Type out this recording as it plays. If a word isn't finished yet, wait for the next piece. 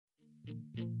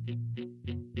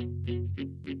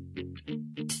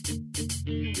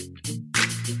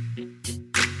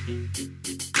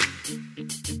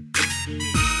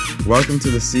Welcome to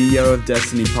the CEO of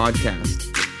Destiny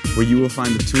podcast, where you will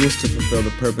find the tools to fulfill the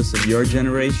purpose of your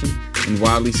generation and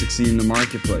wildly succeed in the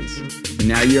marketplace. And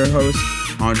now your host,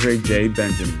 Andre J.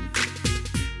 Benjamin.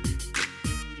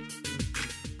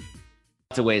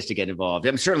 Lots of ways to get involved.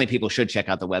 Certainly people should check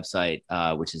out the website,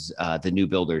 which is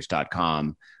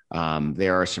thenewbuilders.com.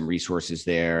 There are some resources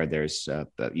there.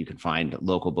 You can find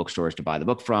local bookstores to buy the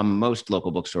book from. Most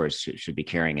local bookstores should be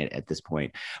carrying it at this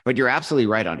point. But you're absolutely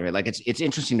right, Andre. Like it's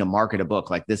interesting to market a book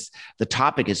like this. The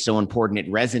topic is so important; it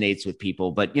resonates with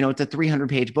people. But it's a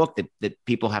 300-page book that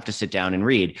people have to sit down and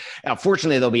read. Now,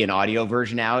 fortunately, there'll be an audio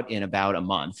version out in about a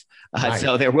month, nice.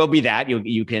 So there will be that.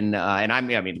 You can, and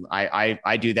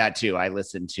I do that too. I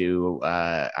listen to.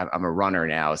 I'm a runner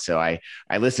now, so I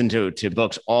listen to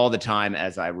books all the time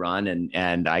as I run,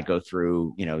 and I go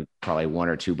through, probably one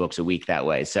or two books a week that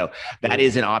way. So that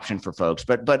is an option for folks,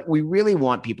 but we really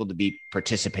want people to be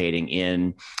participating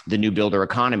in the new builder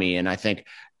economy. And I think,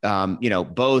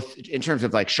 both in terms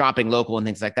of like shopping local and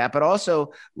things like that, but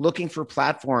also looking for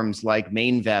platforms like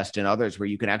Mainvest and others where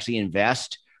you can actually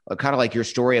invest, kind of like your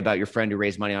story about your friend who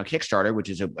raised money on Kickstarter, which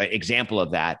is an example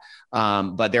of that.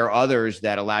 But there are others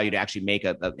that allow you to actually make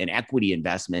an equity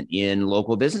investment in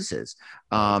local businesses.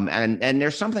 And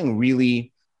there's something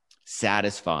really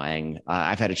satisfying.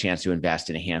 I've had a chance to invest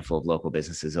in a handful of local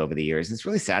businesses over the years. It's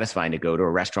really satisfying to go to a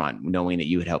restaurant knowing that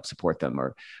you would help support them,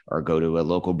 or go to a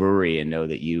local brewery and know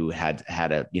that you had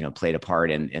played a part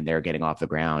in their getting off the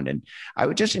ground. And I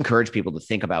would just encourage people to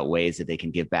think about ways that they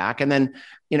can give back. And then,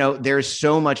 there's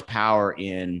so much power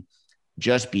in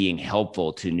just being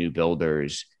helpful to new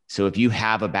builders. So if you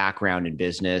have a background in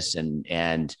business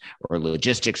and or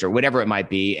logistics or whatever it might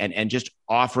be, and just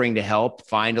offering to help,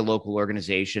 find a local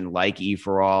organization like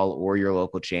E4All or your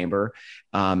local chamber,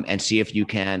 and see if you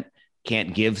can't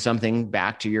give something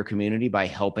back to your community by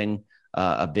helping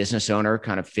a business owner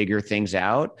kind of figure things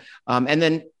out. And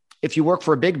then if you work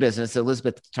for a big business,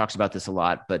 Elizabeth talks about this a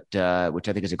lot, but which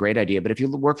I think is a great idea. But if you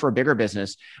work for a bigger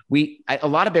business, a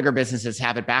lot of bigger businesses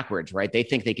have it backwards, right? They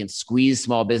think they can squeeze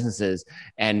small businesses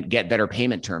and get better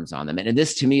payment terms on them. And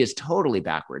this to me is totally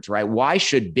backwards, right? Why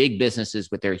should big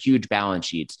businesses with their huge balance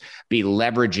sheets be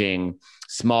leveraging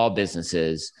small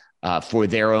businesses for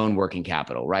their own working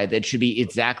capital, right? That should be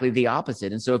exactly the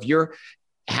opposite. And so if you're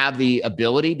have the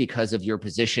ability, because of your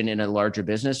position in a larger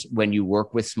business, when you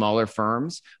work with smaller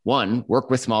firms, work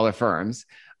with smaller firms,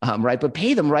 right? But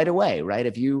pay them right away, right?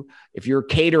 If you're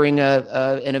catering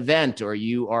an event, or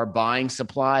you are buying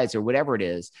supplies or whatever it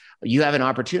is, you have an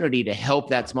opportunity to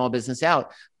help that small business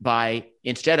out by,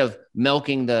 instead of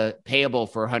milking the payable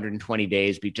for 120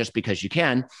 days just because you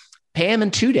can, pay them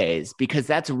in 2 days, because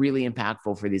that's really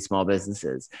impactful for these small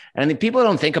businesses. And I think people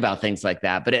don't think about things like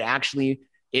that, but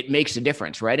it makes a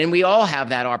difference, right? And we all have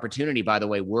that opportunity, by the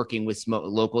way, working with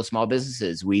local small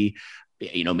businesses.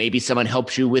 Maybe someone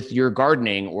helps you with your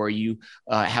gardening, or you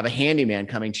have a handyman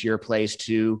coming to your place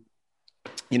to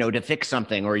fix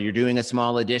something, or you're doing a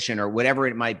small addition, or whatever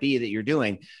it might be that you're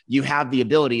doing. You have the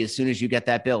ability, as soon as you get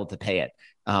that bill, to pay it.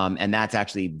 And that's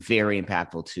actually very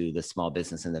impactful to the small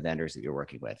business and the vendors that you're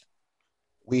working with.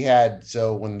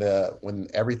 When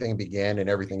everything began and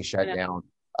everything shut down,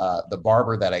 the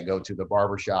barber that I go to, the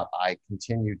barber shop, I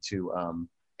continued to,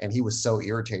 and he was so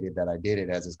irritated that I did it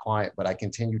as his client, but I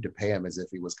continued to pay him as if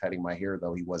he was cutting my hair,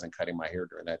 though he wasn't cutting my hair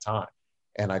during that time.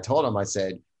 And I told him, I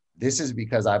said, this is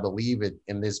because I believe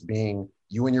in this being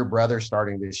you and your brother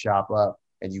starting this shop up,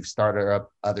 and you've started up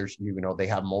others, they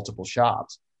have multiple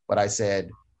shops. But I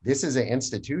said, this is an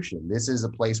institution. This is a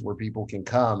place where people can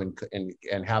come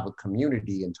and have a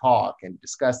community and talk and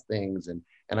discuss things.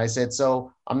 And I said,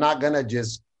 so I'm going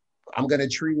to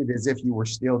treat it as if you were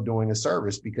still doing a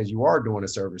service, because you are doing a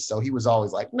service. So he was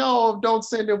always like, no, don't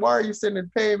send it. Why are you sending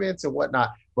payments and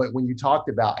whatnot? But when you talked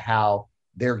about how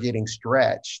they're getting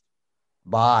stretched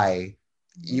by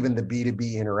even the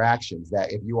B2B interactions,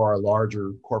 that if you are a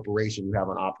larger corporation, you have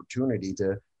an opportunity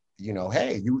to,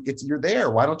 hey, you're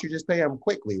there. Why don't you just pay them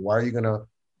quickly? Why are you going to,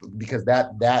 because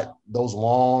those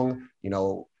long,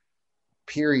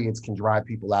 periods can drive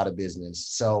people out of business.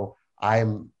 So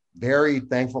I'm very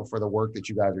thankful for the work that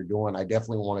you guys are doing. I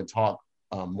definitely want to talk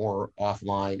more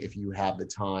offline, if you have the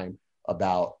time,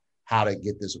 about how to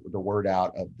get the word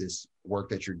out of this work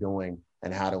that you're doing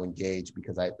and how to engage,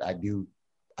 because I do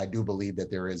believe that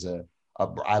there is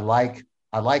I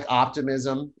like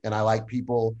optimism, and I like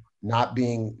people not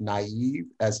being naive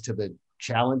as to the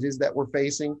challenges that we're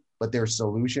facing, but they're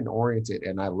solution oriented.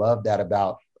 And I love that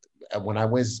about when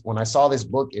I saw this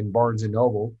book in Barnes and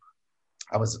Noble,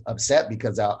 I was upset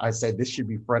because I said this should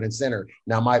be front and center.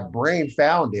 Now my brain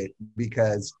found it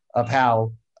because of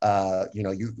how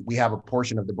we have a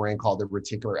portion of the brain called the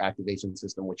reticular activation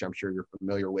system, which I'm sure you're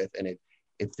familiar with, and it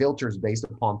filters based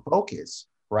upon focus,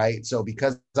 right? So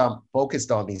because I'm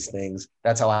focused on these things,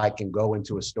 that's how I can go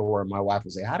into a store and my wife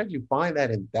will say, how did you find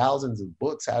that in thousands of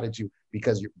books?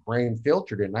 Because your brain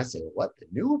filtered it. And I said, what, the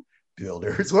new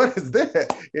builders? What is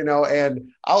that?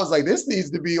 And I was like, this needs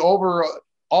to be over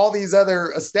all these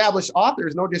other established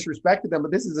authors, no disrespect to them,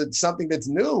 but this is something that's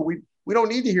new. We don't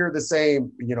need to hear the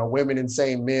same, women and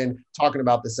same men talking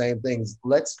about the same things.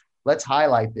 Let's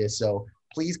highlight this. So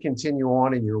please continue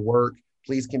on in your work.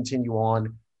 Please continue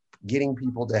on getting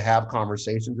people to have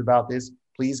conversations about this.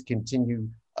 Please continue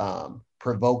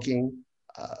provoking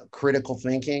critical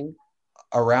thinking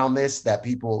around this, that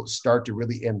people start to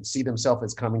really see themselves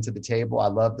as coming to the table. I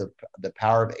love the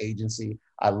power of agency.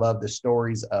 I love the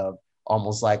stories of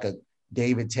almost like a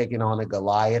David taking on a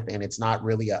Goliath, and it's not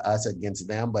really a us against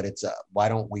them, but it's why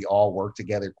don't we all work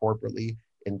together corporately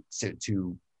and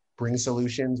to bring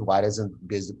solutions? Why doesn't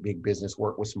big business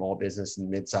work with small business and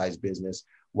mid-sized business?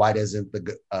 Why doesn't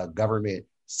the government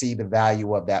see the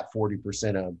value of that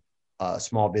 40% of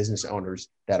small business owners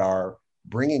that are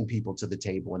bringing people to the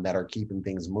table and that are keeping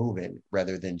things moving,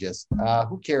 rather than just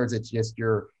who cares? It's just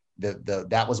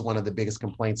that was one of the biggest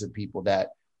complaints of people, that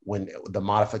when the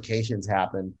modifications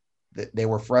happened, they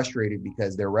were frustrated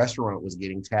because their restaurant was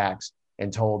getting taxed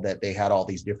and told that they had all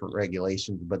these different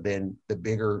regulations, but then the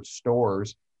bigger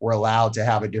stores were allowed to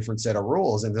have a different set of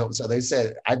rules. And so they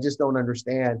said, I just don't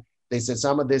understand. They said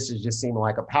some of this is just seeming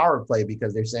like a power play,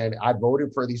 because they're saying, I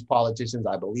voted for these politicians,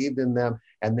 I believed in them,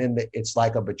 and then it's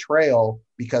like a betrayal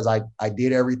because I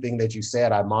did everything that you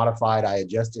said, I modified, I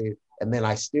adjusted, and then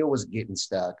I still was getting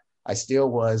stuck.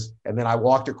 And then I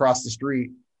walked across the street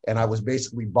and I was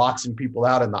basically boxing people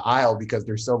out in the aisle because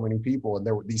there's so many people, and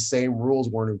these same rules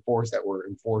weren't enforced that were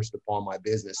enforced upon my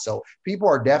business. So people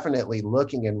are definitely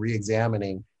looking and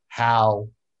re-examining how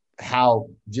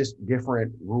just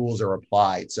different rules are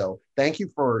applied. So thank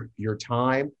you for your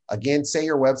time. Again, say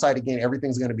your website again.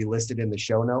 Everything's going to be listed in the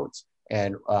show notes.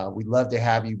 And we'd love to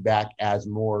have you back as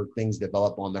more things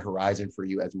develop on the horizon for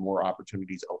you, as more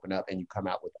opportunities open up and you come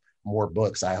out with more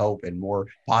books, I hope, and more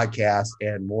podcasts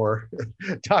and more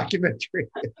documentary.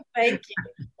 Thank you.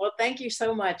 Well, thank you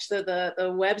so much. So the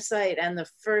website and the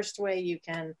first way you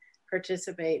can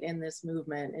participate in this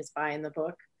movement is buying the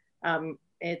book.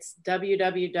 It's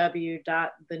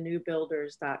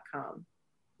www.thenewbuilders.com.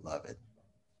 Love it.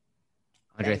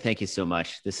 Andre, thank you so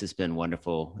much. This has been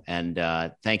wonderful. And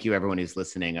thank you, everyone who's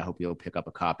listening. I hope you'll pick up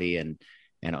a copy and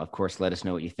of course, let us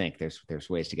know what you think. There's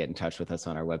ways to get in touch with us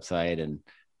on our website. And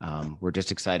we're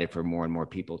just excited for more and more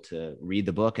people to read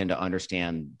the book and to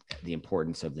understand the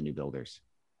importance of the New Builders.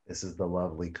 This is the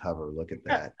lovely cover. Look at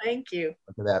that. Thank you.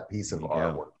 Look at that piece of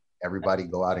artwork. Everybody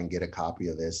go out and get a copy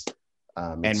of this.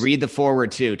 And read the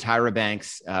foreword too. Tyra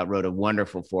Banks wrote a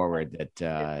wonderful foreword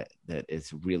that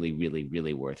is really, really,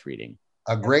 really worth reading.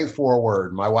 A great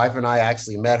foreword. My wife and I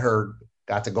actually met her,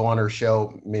 got to go on her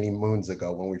show many moons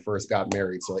ago when we first got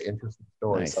married. So interesting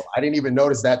story. Nice. So I didn't even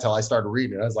notice that till I started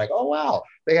reading it. I was like, oh, wow,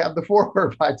 they have the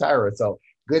foreword by Tyra. So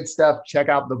good stuff. Check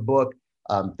out the book.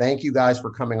 Thank you guys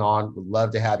for coming on. Would love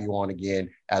to have you on again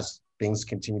as things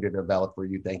continue to develop for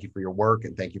you. Thank you for your work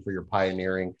and thank you for your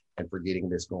pioneering and for getting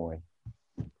this going.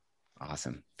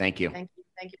 Awesome. Thank you. Thank you.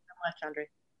 Thank you so much, Andre.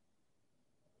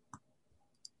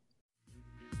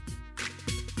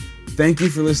 Thank you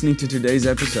for listening to today's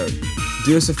episode.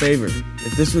 Do us a favor.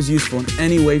 If this was useful in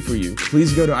any way for you,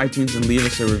 please go to iTunes and leave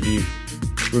us a review.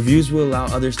 Reviews will allow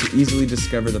others to easily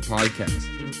discover the podcast.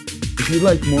 If you'd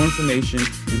like more information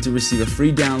and to receive a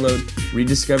free download,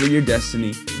 rediscover your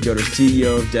destiny, go to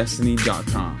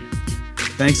ceoofdestiny.com.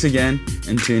 Thanks again,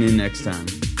 and tune in next time.